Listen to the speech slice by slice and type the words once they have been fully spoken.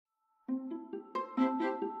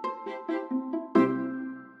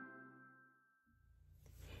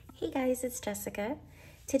Hey guys, it's Jessica.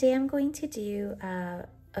 Today I'm going to do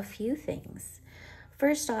a few things.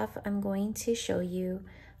 First off, I'm going to show you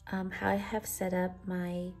how I have set up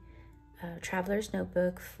my traveler's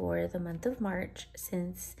notebook for the month of March,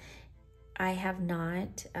 since I have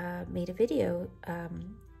not made a video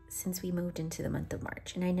since we moved into the month of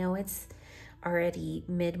March. And I know it's already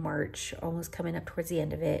mid-March, almost coming up towards the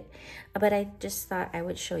end of it, but I just thought I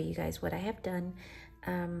would show you guys what I have done.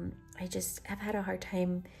 I just have had a hard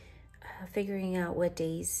time figuring out what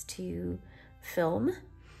days to film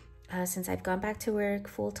since I've gone back to work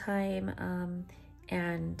full-time,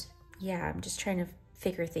 and yeah, I'm just trying to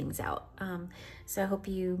figure things out. So I hope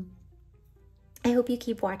you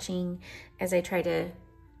keep watching as I try to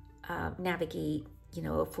navigate,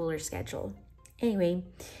 a fuller schedule. Anyway,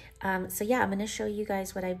 so yeah, I'm going to show you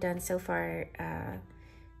guys what I've done so far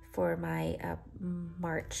for my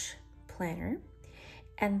March planner.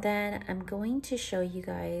 And then I'm going to show you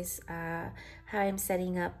guys how I'm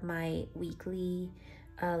setting up my weekly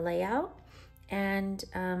layout. And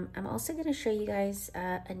I'm also going to show you guys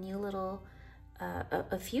a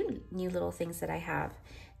few new little things that I have.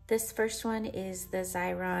 This first one is the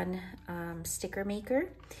Xyron sticker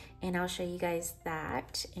maker, and I'll show you guys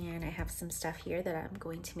that. And I have some stuff here that I'm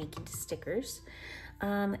going to make into stickers.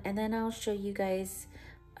 And then I'll show you guys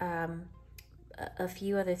a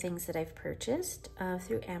few other things that I've purchased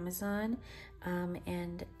through Amazon.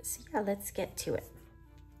 And so yeah, let's get to it.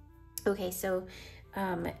 Okay, so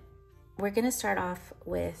we're gonna start off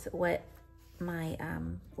with what my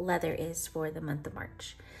leather is for the month of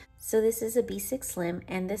March. So this is a B6 Slim,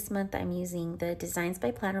 and this month I'm using the Designs by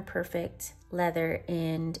Planner Perfect leather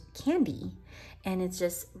in candy, and it's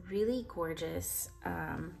just really gorgeous.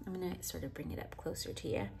 I'm gonna sort of bring it up closer to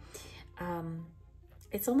you.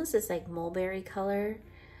 It's almost this like mulberry color.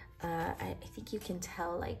 I think you can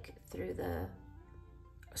tell like through the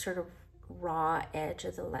sort of raw edge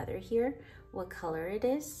of the leather here what color it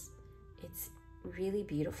is. It's really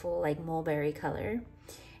beautiful, like mulberry color,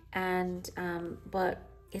 and but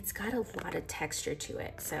it's got a lot of texture to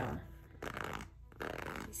it. So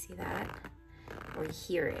you see that, or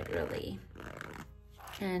hear it really,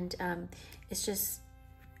 and it's just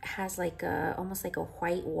has like almost like a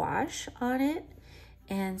white wash on it.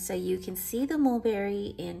 And so you can see the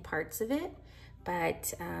mulberry in parts of it,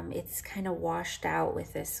 but it's kind of washed out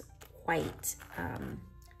with this white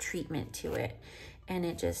treatment to it. And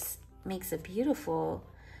it just makes a beautiful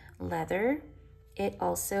leather. It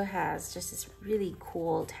also has just this really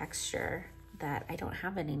cool texture that I don't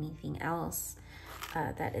have in anything else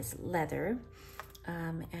that is leather.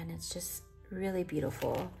 And it's just really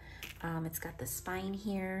beautiful. It's got the spine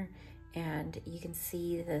here, and you can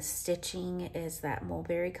see the stitching is that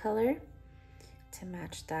mulberry color to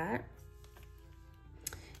match that.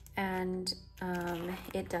 And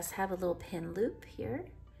it does have a little pin loop here.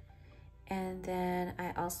 And then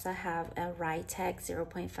I also have a Rytech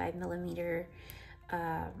 0.5 millimeter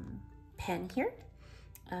pen here.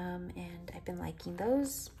 And I've been liking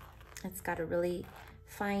those. It's got a really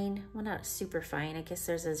fine, well, not super fine, I guess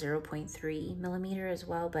there's a 0.3 millimeter as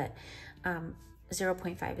well, but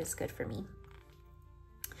 0.5 is good for me.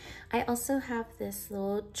 I also have this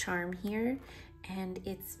little charm here, and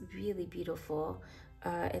it's really beautiful.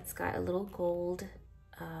 It's got a little gold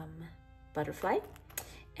butterfly,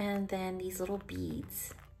 and then these little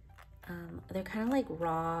beads. They're kind of like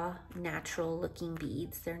raw, natural looking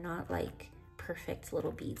beads. They're not like perfect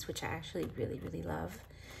little beads, which I actually really, really love.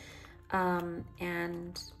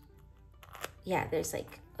 And yeah, there's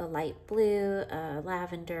like a light blue,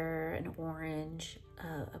 lavender, an orange,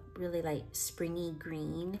 a really light springy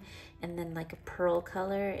green, and then like a pearl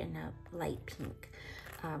color and a light pink,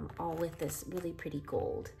 all with this really pretty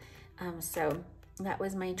gold. So that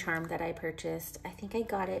was my charm that I purchased. I think I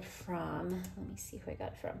got it from, let me see who I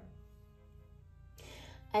got it from.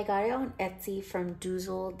 I got it on Etsy from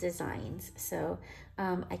Doozle Designs. So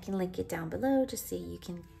I can link it down below just so you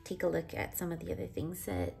can take a look at some of the other things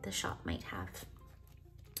that the shop might have.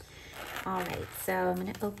 All right, so I'm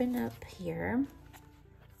gonna open up here.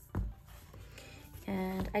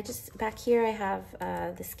 And back here I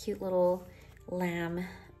have this cute little lamb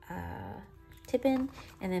tip-in,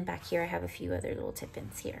 and then back here I have a few other little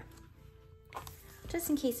tip-ins here, just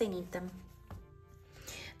in case I need them.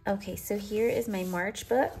 Okay, so here is my March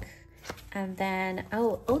book. And then,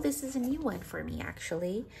 oh, this is a new one for me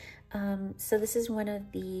actually. So this is one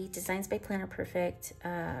of the Designs by Planner Perfect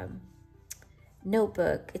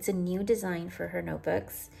notebook. It's a new design for her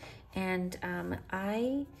notebooks, and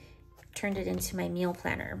I turned it into my meal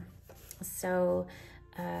planner. So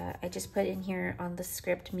I just put in here on the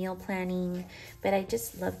script meal planning, but I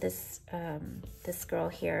just love this this girl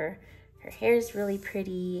here. Her hair is really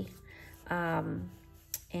pretty, and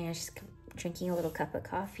she's drinking a little cup of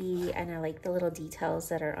coffee, and I like the little details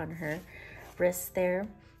that are on her wrist there.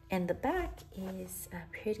 And the back is a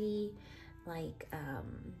pretty like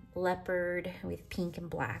leopard with pink and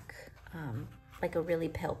black, like a really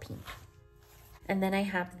pale pink. And then I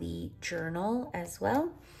have the journal as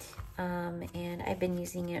well. And I've been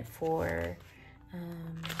using it for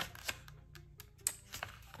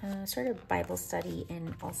sort of Bible study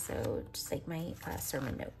and also just like my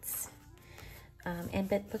sermon notes.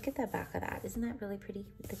 But look at the back of that. Isn't that really pretty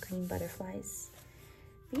with the green butterflies?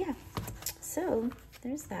 But yeah, so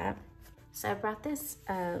there's that. So I brought this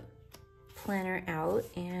planner out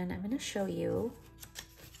and I'm going to show you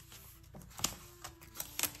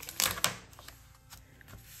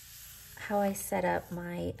how I set up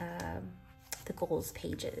my the goals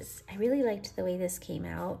pages. I really liked the way this came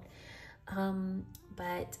out,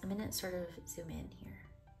 but I'm gonna sort of zoom in here.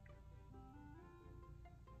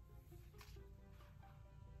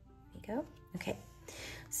 There you go. Okay,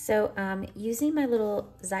 so using my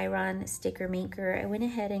little Xyron sticker maker, I went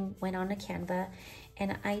ahead and went on to Canva,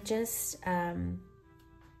 and I just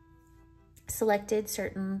selected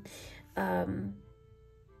certain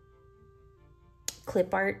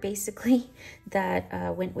clip art basically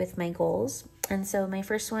that went with my goals. And so my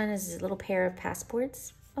first one is a little pair of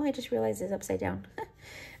passports. Oh, I just realized it's upside down.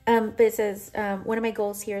 But it says one of my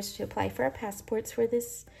goals here is to apply for our passports for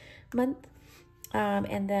this month.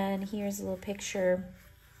 And then here's a little picture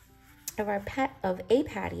of our a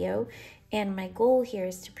patio, and my goal here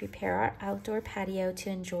is to prepare our outdoor patio to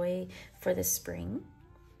enjoy for the spring.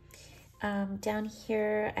 Down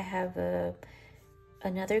here I have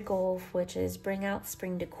another goal, which is bring out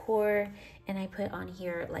spring decor, and I put on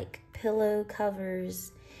here like pillow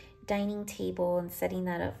covers, dining table, and setting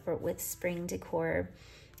that up with spring decor.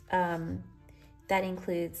 That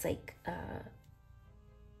includes like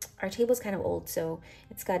our table's kind of old, so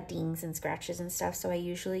it's got dings and scratches and stuff, so I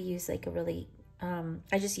usually use like a really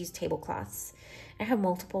I just use tablecloths. I have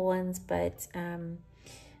multiple ones, but I'm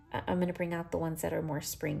gonna bring out the ones that are more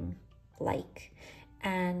spring like.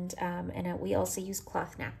 And we also use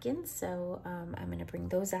cloth napkins, so I'm going to bring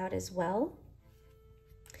those out as well.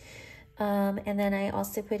 And then I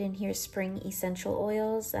also put in here spring essential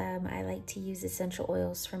oils. I like to use essential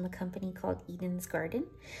oils from a company called Eden's Garden,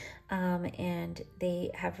 and they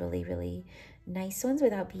have really, really nice ones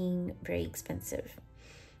without being very expensive.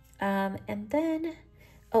 And then,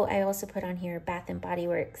 oh, I also put on here Bath and Body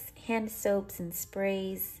Works hand soaps and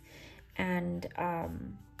sprays, and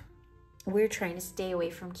we're trying to stay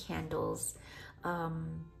away from candles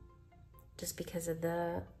just because of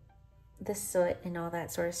the soot and all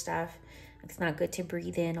that sort of stuff. It's not good to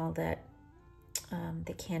breathe in all that,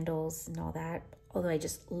 the candles and all that. Although I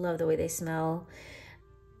just love the way they smell.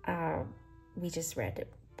 We just read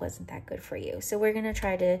it wasn't that good for you. So we're gonna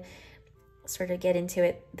try to sort of get into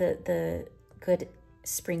it, the good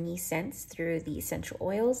springy scents through the essential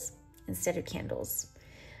oils instead of candles.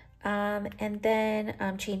 And then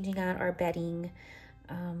changing out our bedding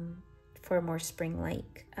for a more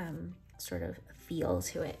spring-like sort of feel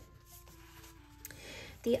to it.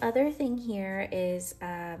 The other thing here is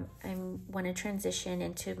I want to transition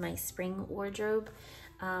into my spring wardrobe,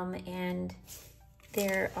 and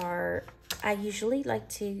I usually like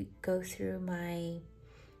to go through my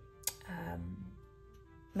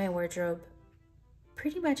my wardrobe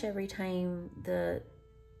pretty much every time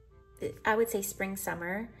I would say spring,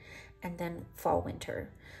 summer, and then fall, winter.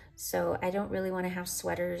 So I don't really want to have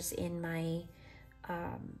sweaters in my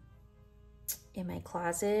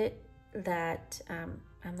closet that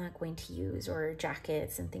I'm not going to use, or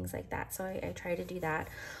jackets and things like that. So I try to do that.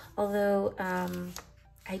 Although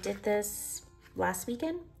I did this last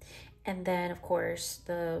weekend, and then of course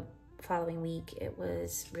the following week it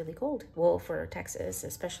was really cold. Well, for Texas,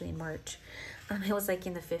 especially in March, it was like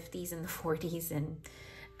in the 50s and the 40s, and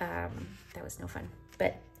that was no fun.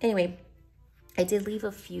 But anyway, I did leave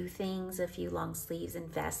a few things, a few long sleeves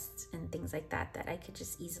and vests and things like that I could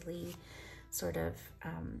just easily sort of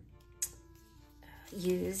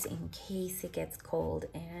use in case it gets cold.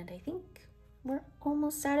 And I think we're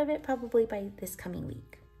almost out of it, probably by this coming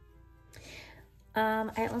week.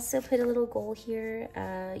 I also put a little goal here,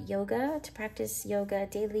 yoga, to practice yoga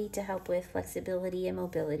daily to help with flexibility and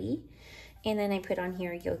mobility. And then I put on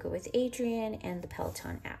here Yoga with Adriene and the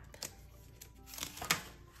Peloton app.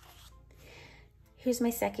 Here's my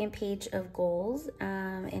second page of goals.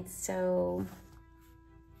 And so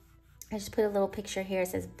I just put a little picture here. It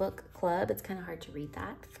says book club. It's kind of hard to read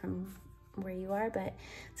that from where you are, but it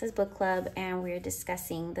says book club, and we're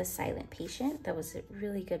discussing The Silent Patient. That was a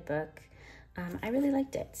really good book. I really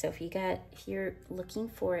liked it. So if you're looking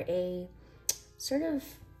for a sort of,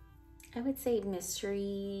 I would say,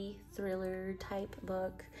 mystery thriller type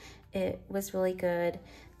book, it was really good.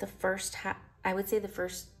 I would say the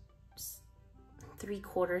first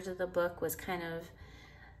 3/4 of the book was kind of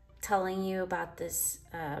telling you about this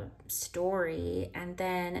story, and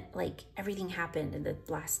then like everything happened in the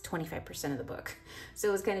last 25% of the book. So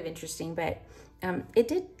it was kind of interesting, but it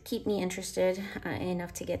did keep me interested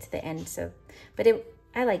enough to get to the end. So, but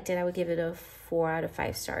I liked it. I would give it a 4 out of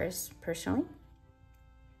 5 stars personally.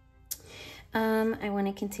 I want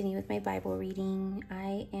to continue with my Bible reading.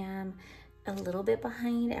 I am a little bit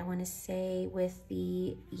behind, I want to say, with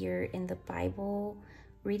the year in the Bible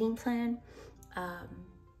reading plan.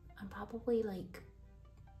 I'm probably like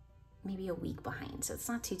maybe a week behind, so it's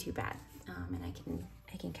not too bad, and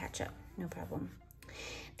I can catch up, no problem.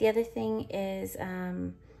 The other thing is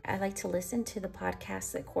I like to listen to the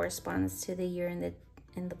podcast that corresponds to the year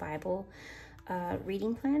in the Bible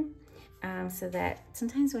reading plan, so that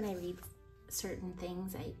sometimes when I read certain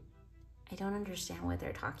things, I don't understand what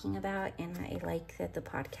they're talking about, and I like that the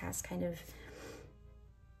podcast kind of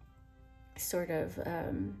sort of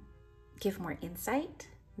give more insight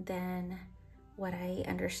than what I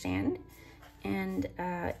understand. And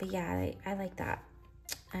but yeah, I like that,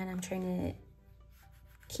 and I'm trying to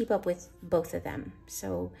keep up with both of them.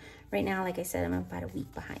 So right now, like I said, I'm about a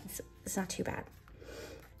week behind, so it's not too bad.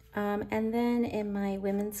 And then in my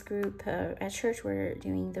women's group at church, we're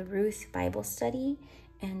doing the Ruth Bible study,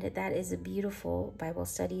 and that is a beautiful Bible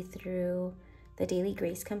study through the Daily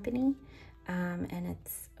Grace Company. And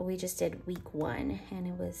we just did week 1, and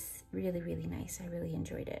it was really, really nice. I really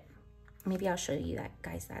enjoyed it. Maybe I'll show you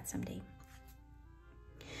guys that someday.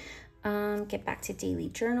 Get back to daily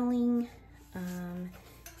journaling.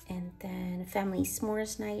 And then family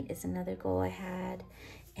s'mores night is another goal I had.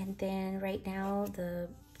 And then right now the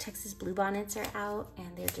Texas bluebonnets are out,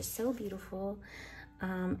 and they're just so beautiful.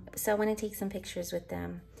 So I want to take some pictures with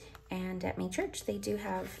them. And at my church, they do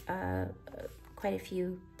have quite a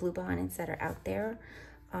few bluebonnets that are out there.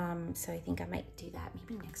 So I think I might do that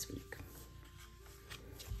maybe next week.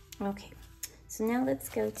 Okay, so now let's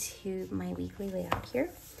go to my weekly layout here.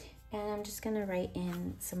 And I'm just gonna write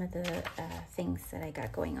in some of the things that I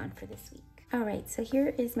got going on for this week. All right, so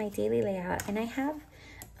here is my daily layout, and I have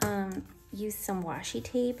used some washi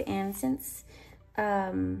tape, and since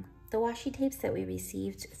the washi tapes that we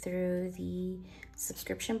received through the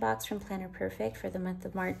subscription box from Planner Perfect for the month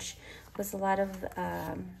of March was a lot of,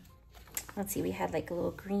 let's see, we had like a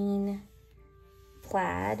little green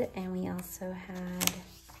plaid, and we also had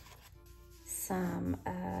some,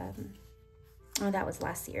 oh, that was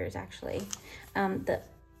last year's actually. The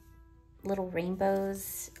little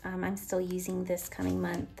rainbows, I'm still using this coming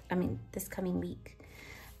week.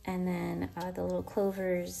 And then the little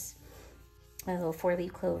clovers, the little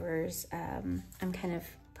 4-leaf clovers, I'm kind of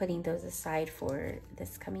putting those aside for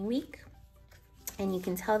this coming week. And you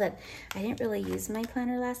can tell that I didn't really use my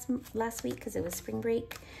planner last week because it was spring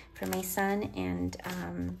break for my son, and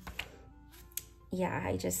yeah,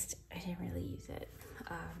 I didn't really use it.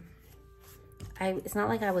 It's not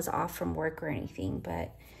like I was off from work or anything,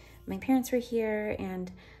 but my parents were here,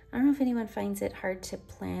 and I don't know if anyone finds it hard to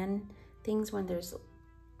plan things when there's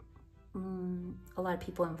a lot of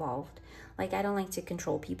people involved. Like, I don't like to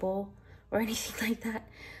control people or anything like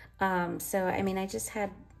that. So I mean, I just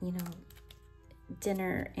had, you know,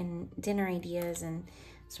 dinner ideas and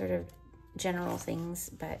sort of general things,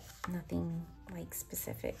 but nothing like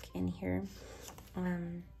specific in here.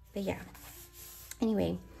 But yeah,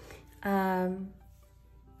 anyway, I'm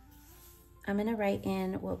gonna write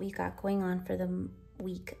in what we got going on for the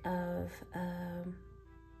week of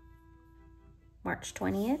March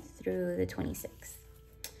 20th through the 26th.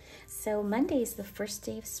 So Monday is the first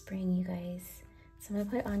day of spring, you guys. So I'm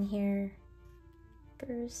gonna put on here,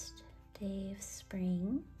 first day of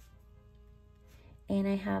spring. And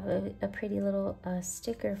I have a pretty little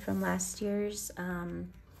sticker from last year's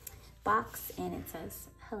box, and it says,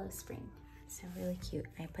 "Hello Spring." So really cute.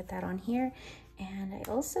 I put that on here, and I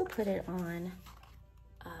also put it on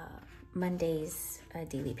Monday's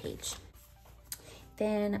daily page.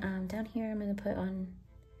 Then down here, I'm gonna put on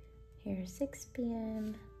here 6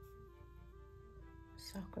 p.m.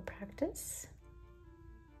 soccer practice.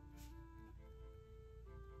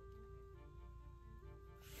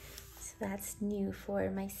 So that's new for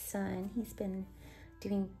my son. He's been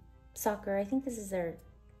doing soccer. I think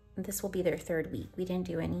this will be their 3rd week. We didn't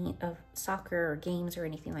do any of soccer or games or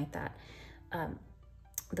anything like that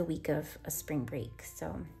the week of a spring break.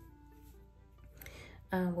 So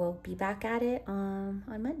we'll be back at it on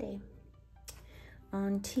Monday.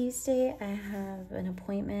 On Tuesday, I have an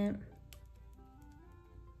appointment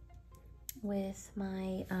with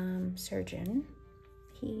my surgeon.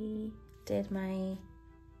 He did my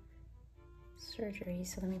surgery,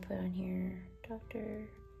 so let me put on here, Dr.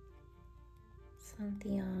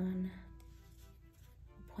 Santhyon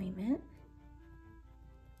appointment.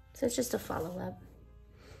 So it's just a follow-up.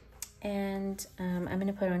 And I'm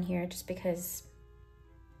gonna put on here just because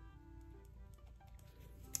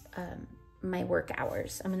my work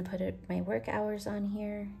hours. I'm gonna put my work hours on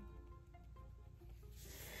here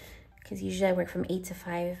because usually I work from 8 to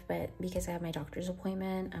 5, but because I have my doctor's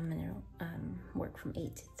appointment, I'm gonna work from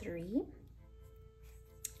 8 to 3.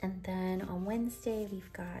 And then on Wednesday,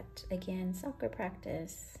 we've got, again, soccer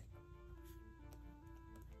practice.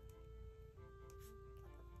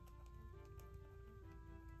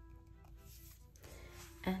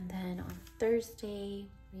 And then on Thursday,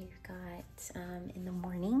 we've got in the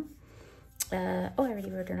morning, oh, I already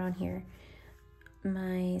wrote it on here,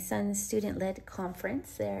 my son's student-led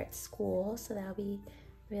conference there at school, so that'll be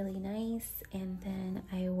really nice. And then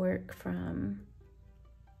I work from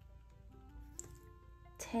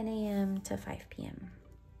 10 a.m. to 5 p.m.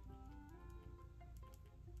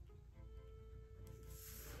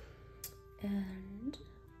 And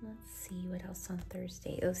let's see what else on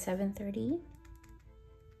Thursday. Oh, 7:30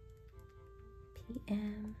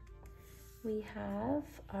 p.m. we have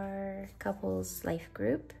our couples life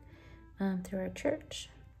group through our church.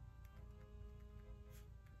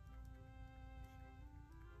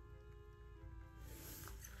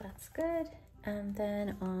 So that's good. And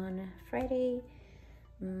then on Friday,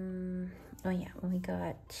 oh yeah, when we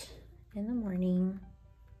got in the morning,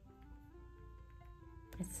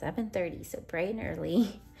 it's 7:30, so bright and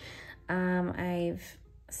early. I've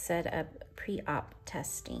set up pre-op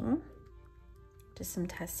testing, just some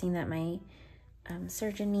testing that my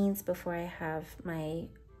surgeon needs before I have my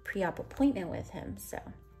pre-op appointment with him. So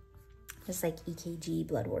just like EKG,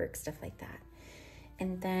 blood work, stuff like that.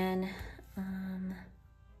 And then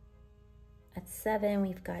at 7,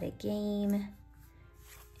 we've got a game.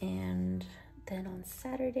 And then on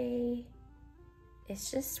Saturday,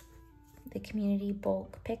 it's just the community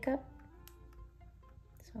bulk pickup.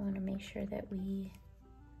 So I want to make sure that we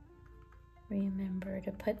remember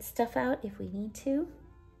to put stuff out if we need to.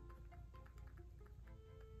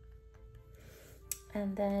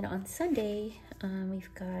 And then on Sunday,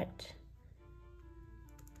 we've got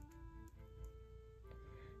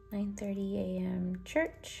 9:30 a.m.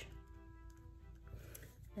 church.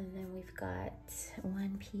 And then we've got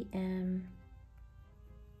 1 p.m.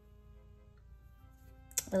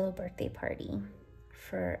 a little birthday party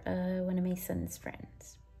for one of my son's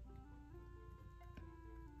friends.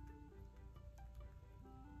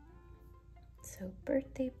 So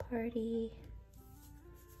birthday party.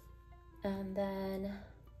 And then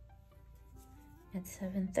at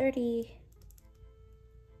 7:30,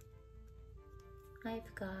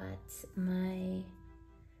 I've got my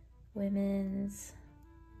women's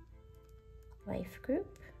life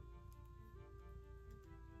group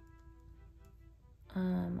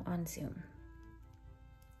on Zoom.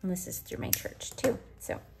 And this is through my church too.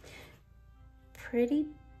 So pretty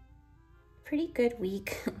good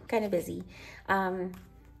week, kind of busy. And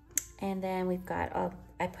then we've got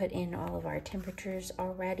I put in all of our temperatures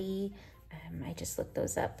already. I just looked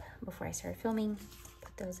those up before I started filming,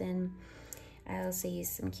 put those in. I also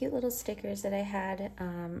used some cute little stickers that I had,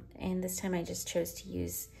 and this time I just chose to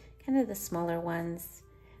use kind of the smaller ones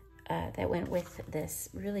that went with this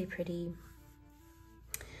really pretty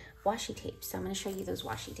washi tape. So I'm going to show you those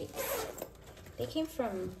washi tapes. They came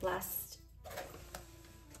from last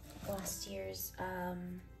year's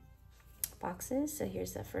boxes. So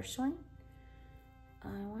here's the first one. I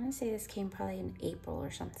want to say this came probably in April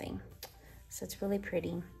or something. So it's really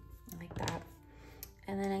pretty. I like that.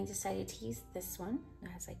 And then I decided to use this one. It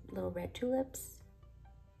has like little red tulips.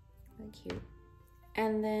 Really cute.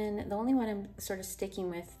 And then the only one I'm sort of sticking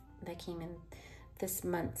with that came in this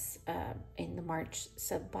month's, in the March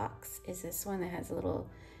sub box, is this one that has little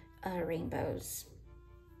rainbows.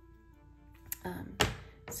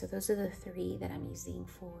 So those are the 3 that I'm using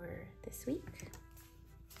for this week.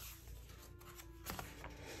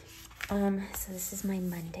 So this is my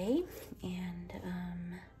Monday, and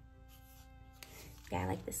yeah, I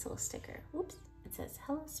like this little sticker. Oops, it says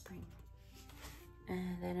Hello Spring.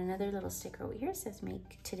 And then another little sticker over here says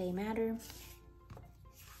Make Today Matter.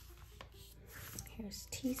 Here's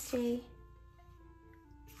Tuesday.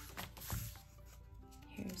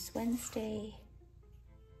 Here's Wednesday.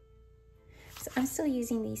 So I'm still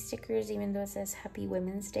using these stickers even though it says Happy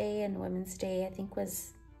Women's Day, and Women's Day I think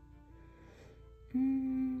was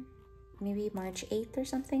maybe March 8th or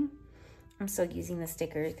something. I'm still using the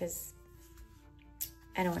stickers because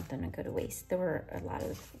I don't want them to go to waste. There were a lot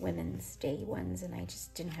of Women's Day ones and I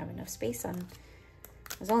just didn't have enough space on.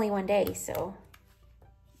 It was only one day, so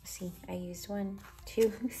see, I used 1,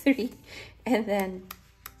 2, 3, and then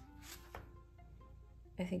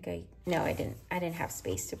I think no, I didn't have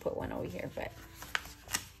space to put one over here, but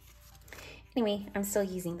anyway, I'm still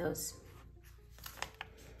using those.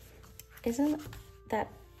 Isn't that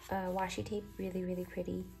washi tape really, really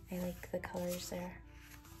pretty? I like the colors there.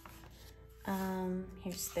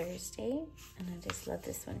 Here's Thursday, and I just love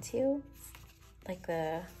this one too. Like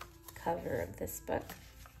the cover of this book.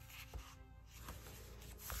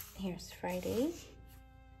 Here's Friday,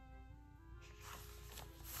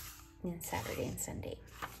 and then Saturday and Sunday.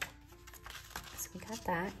 So we got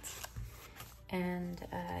that, and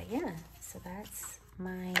yeah, so that's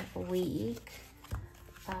my week.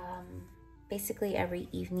 Basically every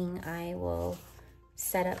evening I will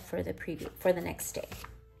set up for the preview for the next day.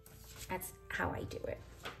 That's how I do it.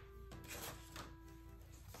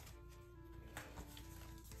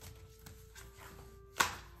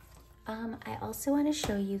 I also want to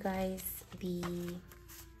show you guys the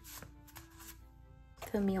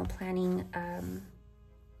meal planning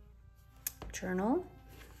journal.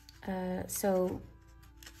 So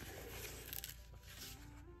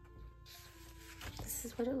this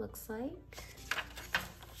is what it looks like.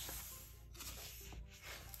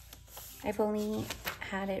 I've only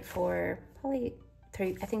had it for probably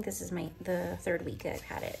I think this is the 3rd week that I've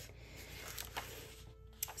had it.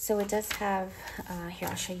 So it does have, here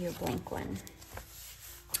I'll show you a blank one.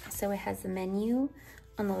 So it has the menu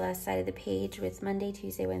on the left side of the page with Monday,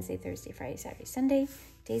 Tuesday, Wednesday, Thursday, Friday, Saturday, Sunday,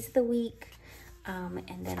 days of the week.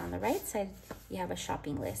 And then on the right side, you have a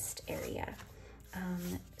shopping list area.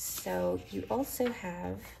 So you also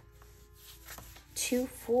have 2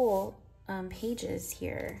 full pages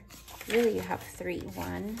here. Really, you have 3.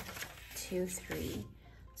 1, 2, 3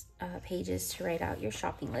 pages to write out your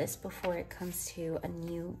shopping list before it comes to a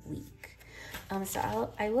new week.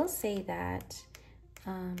 So I will say that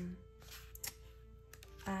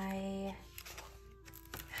I've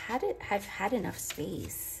had enough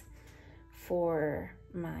space for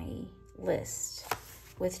my list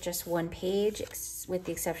with just 1 page, with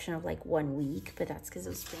the exception of like 1 week, but that's because it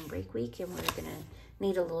was spring break week and we're gonna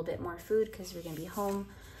need a little bit more food because we're gonna be home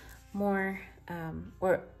more,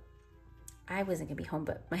 or I wasn't gonna be home,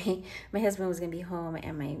 but my husband was gonna be home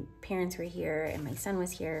and my parents were here and my son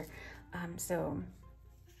was here. So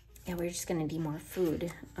yeah, we're just gonna need more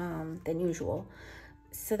food than usual.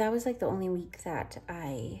 So that was like the only week that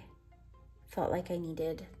I felt like I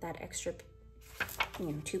needed that extra,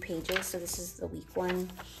 2 pages. So this is the week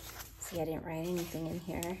 1. See, I didn't write anything in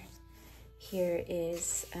here. Here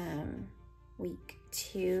is week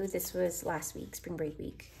 2. This was last week, spring break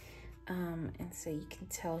week. And so you can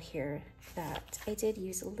tell here that I did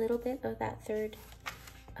use a little bit of that 3rd,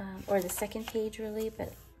 or the 2nd page really,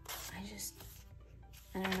 but I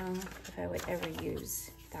don't know if I would ever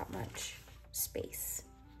use that much space.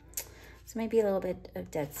 So maybe a little bit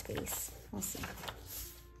of dead space, we'll see.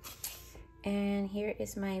 And here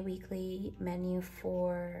is my weekly menu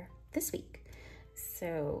for this week.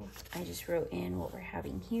 So I just wrote in what we're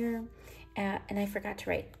having here, and I forgot to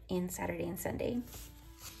write in Saturday and Sunday.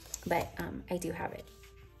 But I do have it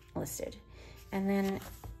listed. And then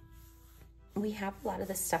we have a lot of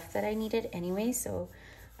the stuff that I needed anyway, so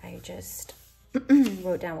I just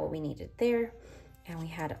wrote down what we needed there, and we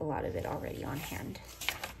had a lot of it already on hand.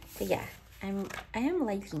 But yeah, I am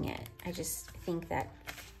liking it. I just think that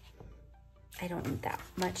I don't need that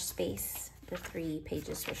much space, the 3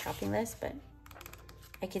 pages for shopping list, but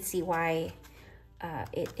I could see why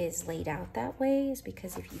it is laid out that way, is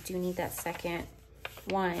because if you do need that second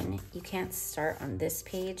one, you can't start on this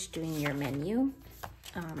page doing your menu,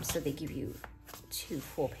 so they give you 2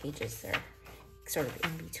 full pages there, sort of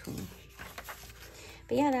in between.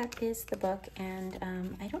 But yeah, that is the book, and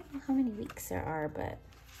I don't know how many weeks there are, but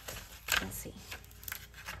let's see.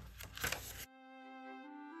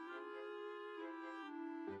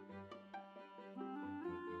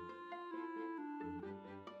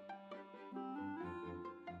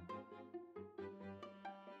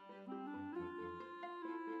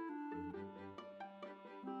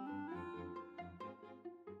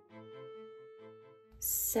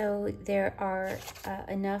 So there are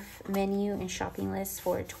enough menu and shopping lists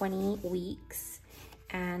for 20 weeks.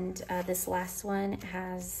 And this last one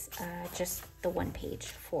has just the 1 page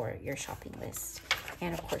for your shopping list.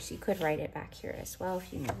 And of course you could write it back here as well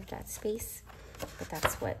if you needed that space, but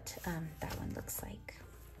that's what that one looks like.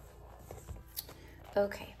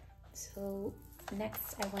 Okay, so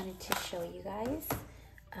next I wanted to show you guys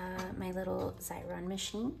my little Xyron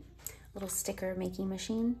machine, little sticker making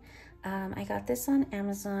machine. I got this on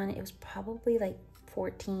Amazon. It was probably like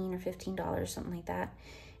 $14 or $15, something like that.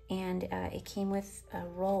 And it came with a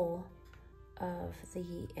roll of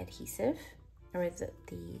the adhesive, or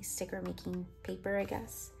the sticker making paper, I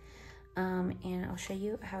guess. And I'll show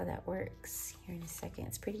you how that works here in a second.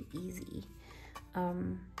 It's pretty easy.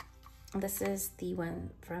 This is the one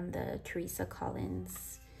from the Teresa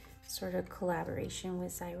Collins sort of collaboration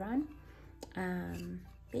with Xyron.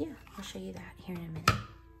 But yeah, I'll show you that here in a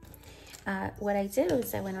minute. What I did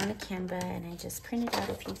was I went on a Canva and I just printed out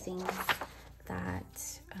a few things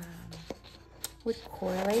that would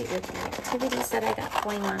correlate with the activities that I got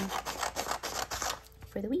going on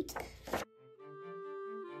for the week.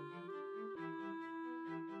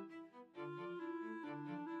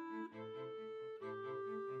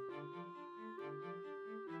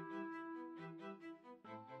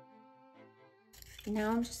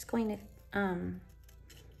 Now I'm just going to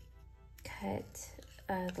cut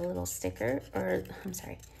the little sticker, or I'm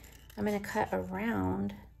sorry, I'm going to cut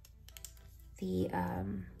around the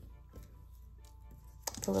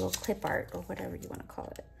little clip art, or whatever you want to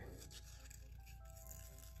call it.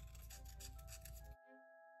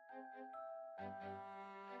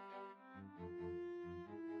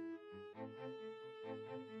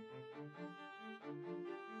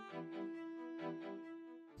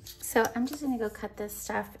 So I'm just gonna go cut this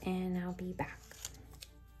stuff and I'll be back.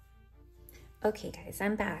 Okay guys,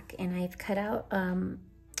 I'm back and I've cut out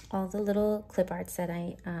all the little clip arts that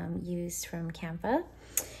I used from Canva.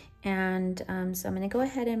 And so I'm gonna go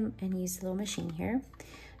ahead and use the little machine here.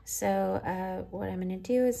 So what I'm gonna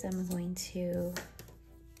do is I'm going to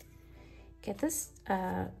get this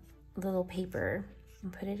little paper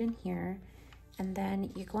and put it in here. And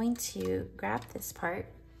then you're going to grab this part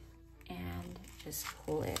and just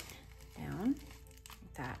pull it down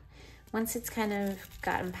like that. Once it's kind of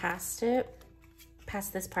gotten past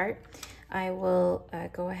this part, I will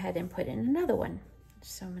go ahead and put in another one.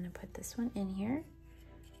 So I'm going to put this one in here,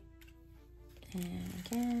 and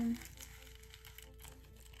again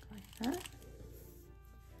like that,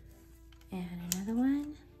 and another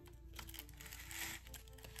one,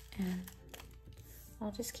 and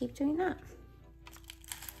I'll just keep doing that.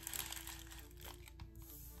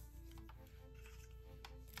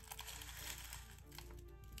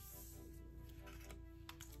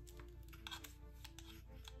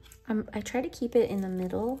 I try to keep it in the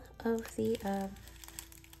middle of the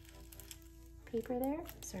paper there.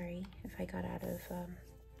 Sorry if I got out of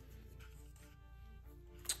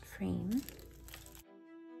frame.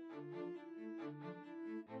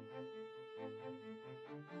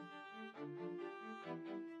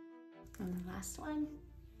 And the last one,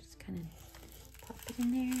 just kind of pop it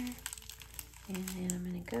in there. And then I'm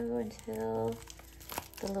going to go until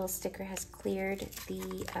the little sticker has cleared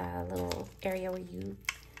the little area where you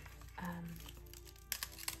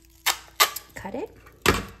cut it.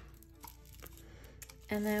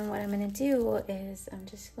 And then what I'm going to do is I'm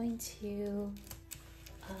just going to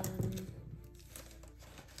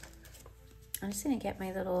get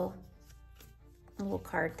my little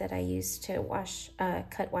card that I use to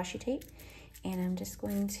cut washi tape, and I'm just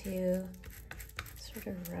going to sort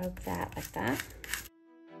of rub that like that.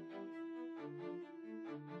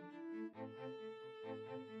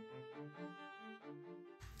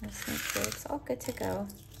 Just make sure it's all good to go.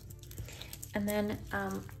 And then,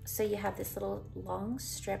 so you have this little long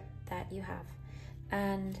strip that you have.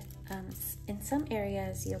 And in some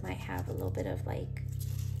areas, you might have a little bit of like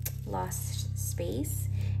lost space.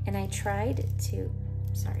 And I tried to,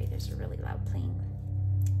 sorry, there's a really loud plane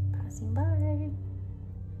passing by.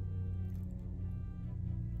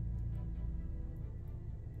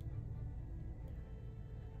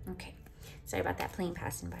 Okay. Sorry about that plane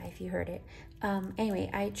passing by if you heard it. Anyway,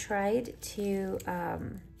 I tried to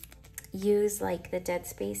use like the dead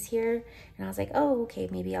space here, and I was like, oh, okay,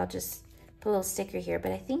 maybe I'll just put a little sticker here.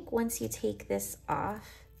 But I think once you take this off,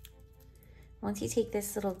 once you take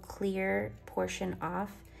this little clear portion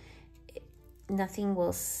off, nothing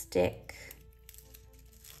will stick.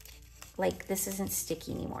 Like this isn't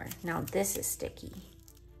sticky anymore. Now this is sticky,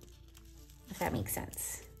 if that makes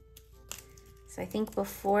sense. So I think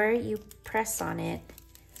before you press on it,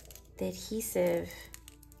 the adhesive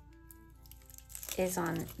is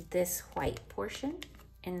on this white portion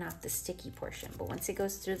and not the sticky portion. But once it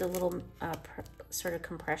goes through the little sort of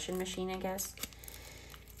compression machine, I guess,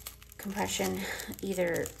 compression,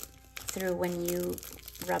 either through when you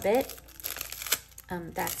rub it.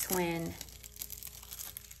 That's when,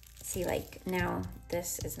 see, like now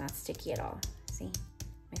this is not sticky at all. See,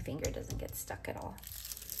 my finger doesn't get stuck at all.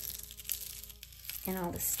 And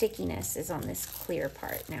all the stickiness is on this clear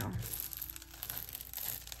part now.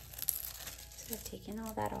 So I've taken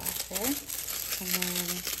all that off there. And then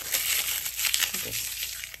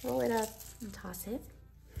just roll it up and toss it.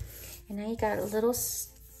 And now you got a little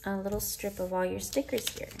strip of all your stickers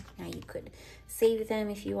here. Now you could save them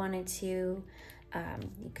if you wanted to.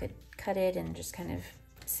 You could cut it and just kind of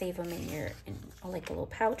save them in like a little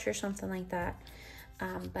pouch or something like that.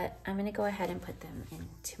 But I'm gonna go ahead and put them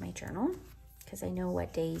into my journal because I know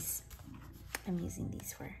what days I'm using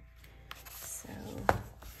these for. So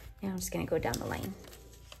now I'm just gonna go down the line.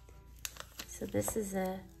 So this is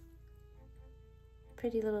a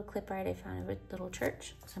pretty little clip art I found at a little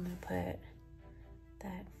church. So I'm gonna put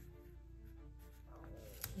that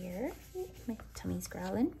here. My tummy's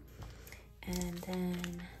growling. And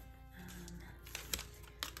then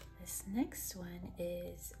this next one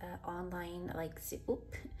is online, like,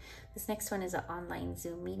 this next one is an online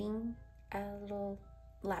Zoom meeting, a little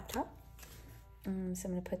laptop. So I'm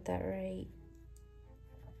gonna put that right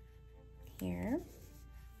here.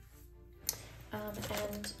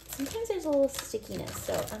 And sometimes there's a little stickiness,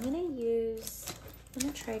 so I'm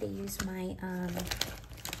gonna try to use my,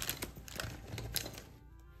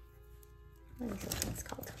 what is this one's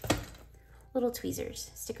called? Little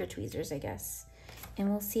tweezers, sticker tweezers, I guess. And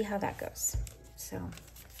we'll see how that goes. So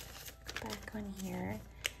back on here,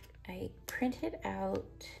 I printed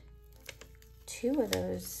out 2 of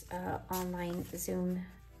those online Zoom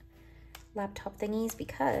laptop thingies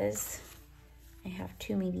because I have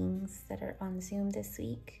 2 meetings that are on Zoom this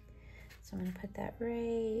week. So I'm gonna put that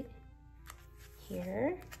right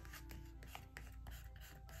here.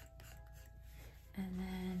 And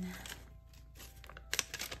then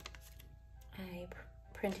I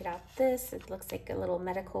printed out this. It looks like a little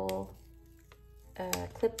medical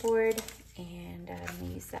clipboard, and I'm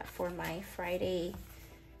gonna use that for my Friday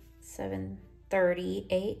 7:30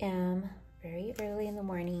 a.m. very early in the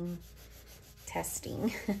morning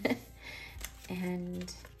testing.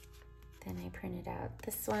 And then I printed out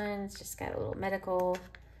this one. It's just got a little medical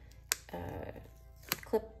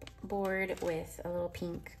clipboard with a little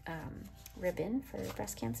pink ribbon for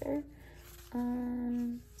breast cancer. So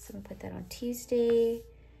I'm gonna put that on Tuesday,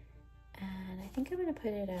 and I think I'm gonna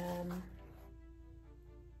put it, I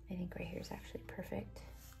think right here is actually perfect.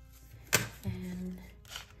 And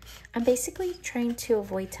I'm basically trying to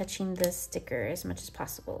avoid touching the sticker as much as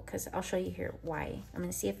possible because I'll show you here why. I'm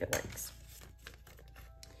gonna see if it works.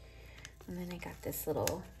 And then I got this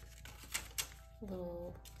little,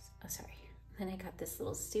 Then I got this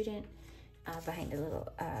little student behind a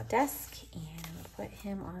little desk, and I'm gonna put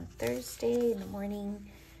him on Thursday in the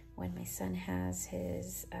morning when my son has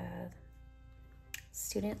his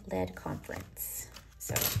student-led conference.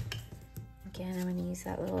 So again, I'm gonna use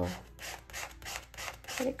that little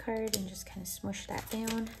credit card and just kind of smush that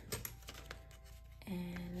down.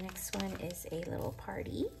 And the next one is a little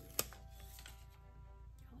party.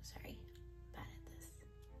 Oh, sorry, bad at this.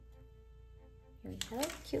 Here we go,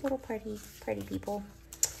 cute little party people.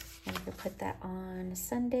 I'm gonna put that on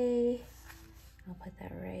Sunday. I'll put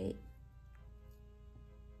that right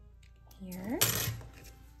here.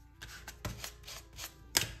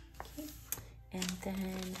 Okay. And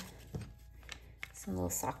then some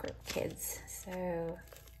little soccer kids. So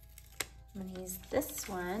I'm gonna use this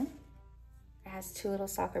one. It has 2 little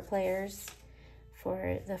soccer players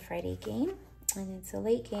for the Friday game. And it's a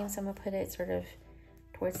late game, so I'm gonna put it sort of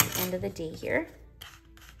towards the end of the day here.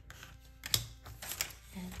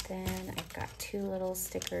 And then I've got 2 little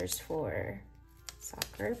stickers for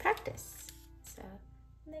soccer practice. So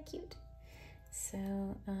isn't that cute? So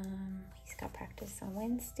he's got practice on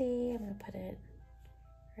Wednesday. I'm gonna put it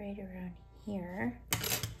right around here.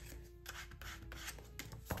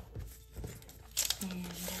 And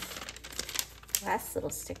last little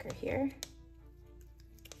sticker here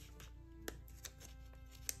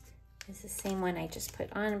is the same one I just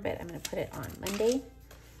put on, but I'm gonna put it on Monday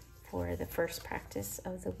for the first practice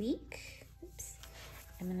of the week. Oops.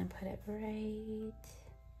 I'm gonna put it right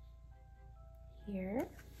here.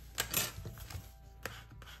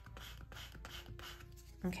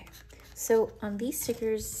 Okay, so on these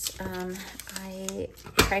stickers, I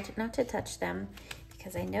tried not to touch them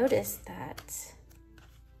because I noticed that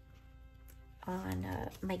on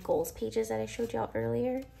my goals pages that I showed y'all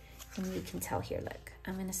earlier, and you can tell here, look,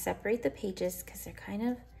 I'm gonna separate the pages because they're kind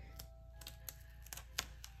of,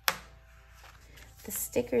 the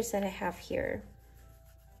stickers that I have here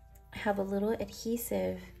have a little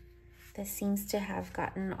adhesive this seems to have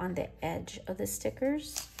gotten on the edge of the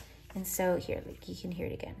stickers. And so here, like you can hear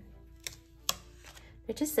it again.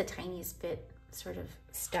 They're just the tiniest bit sort of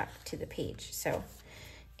stuck to the page. So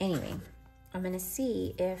anyway, I'm gonna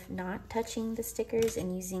see if not touching the stickers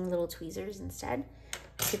and using little tweezers instead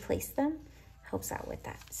to place them helps out with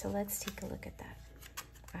that. So let's take a look at that.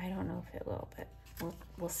 I don't know if it will, but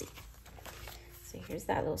we'll see. So here's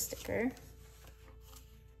that little sticker.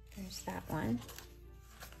 There's that one.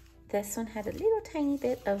 This one had a little tiny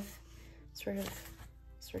bit of sort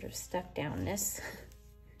of stuck downness.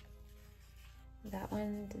 That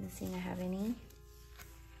one didn't seem to have any.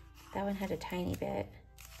 That one had a tiny bit.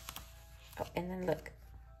 Oh, and then look.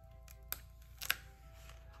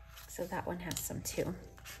 So that one has some too.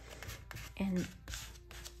 And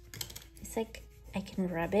it's like I can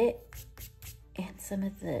rub it and some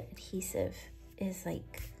of the adhesive is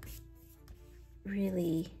like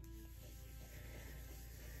really,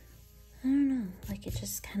 I don't know, like it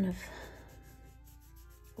just kind of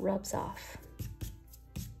rubs off.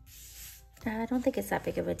 I don't think it's that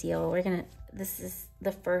big of a deal. This is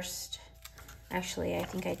the first, actually, I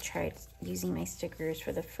think I tried using my stickers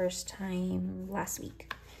for the first time last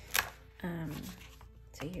week.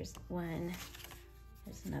 So here's one,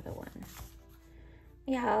 there's another one.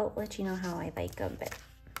 Yeah, I'll let you know how I like them, but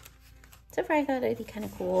so far I thought it'd be kind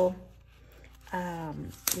of cool,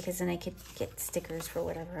 because then I could get stickers for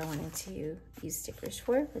whatever I wanted to use stickers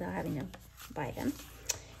for without having to buy them.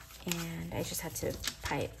 And I just had to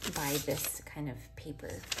buy this kind of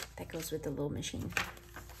paper that goes with the little machine.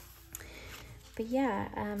 But yeah,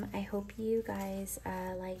 I hope you guys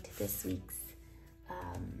liked this week's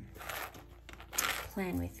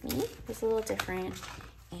plan with me. It was a little different,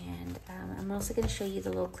 and I'm also going to show you the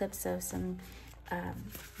little clips of some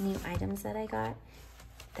new items that I got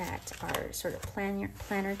that are sort of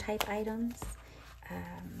planner type items.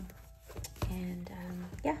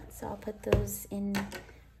 Yeah, so I'll put those in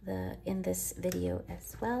this video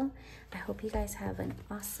as well. I hope you guys have an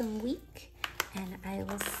awesome week, and I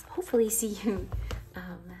will hopefully see you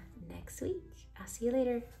next week. I'll see you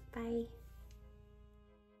later. Bye.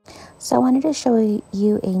 So I wanted to show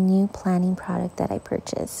you a new planning product that I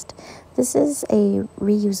purchased. This is a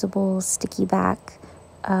reusable sticky back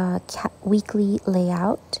weekly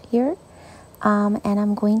layout here. And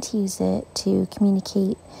I'm going to use it to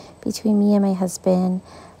communicate between me and my husband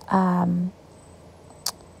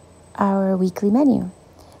our weekly menu.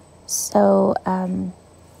 So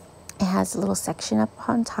it has a little section up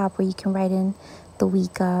on top where you can write in the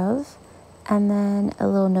week of, and then a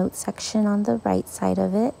little note section on the right side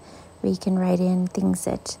of it where you can write in things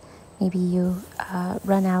that maybe you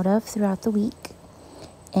run out of throughout the week.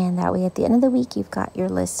 And that way at the end of the week, you've got your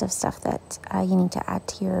list of stuff that you need to add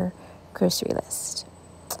to your grocery list.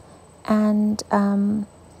 And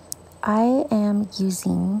I am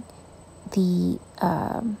using the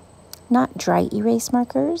not dry erase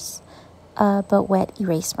markers, but wet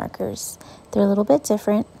erase markers. They're a little bit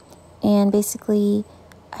different, and basically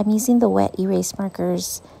I'm using the wet erase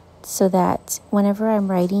markers so that whenever I'm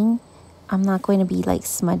writing, I'm not going to be like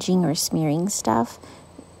smudging or smearing stuff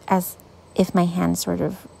as if my hand sort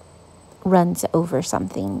of runs over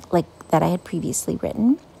something like that I had previously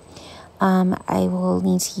written. I will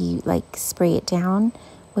need to like spray it down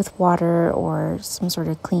with water or some sort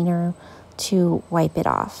of cleaner to wipe it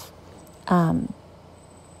off. And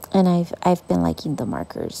I've been liking the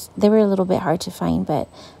markers. They were a little bit hard to find, but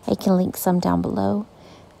I can link some down below.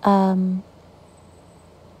 I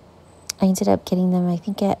ended up getting them, I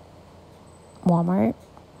think, at Walmart.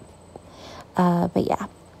 But yeah.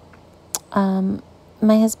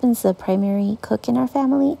 My husband's the primary cook in our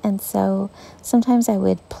family, and so sometimes I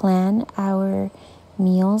would plan our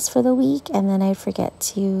meals for the week, and then I'd forget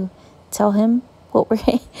to tell him what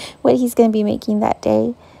he's going to be making that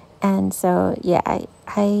day. And so yeah,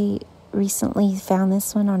 I recently found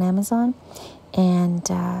this one on Amazon, and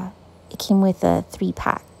it came with a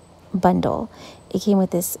 3-pack bundle. It came with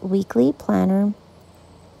this weekly planner,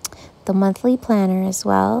 the monthly planner as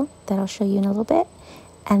well, that I'll show you in a little bit,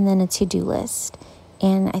 and then a to-do list.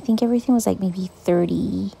 And I think everything was like maybe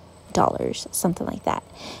 $30, something like that.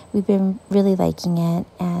 We've been really liking it,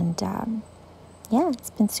 and yeah, it's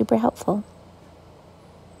been super helpful.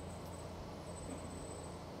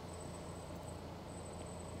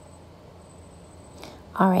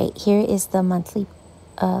 All right, here is the monthly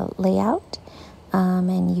layout,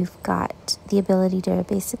 and you've got the ability to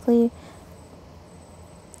basically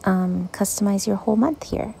customize your whole month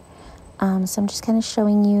here. So I'm just kind of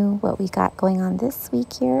showing you what we got going on this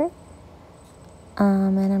week here.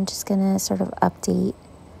 And I'm just going to sort of update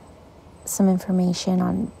some information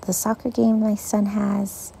on the soccer game my son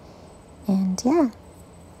has, And yeah,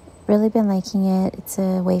 really been liking it. It's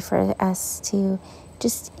a way for us to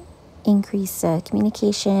just increase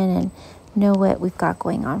communication and know what we've got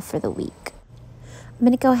going on for the week. I'm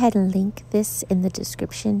going to go ahead and link this in the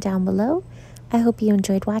description down below. I hope you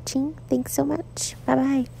enjoyed watching. Thanks so much.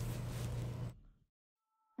 Bye-bye.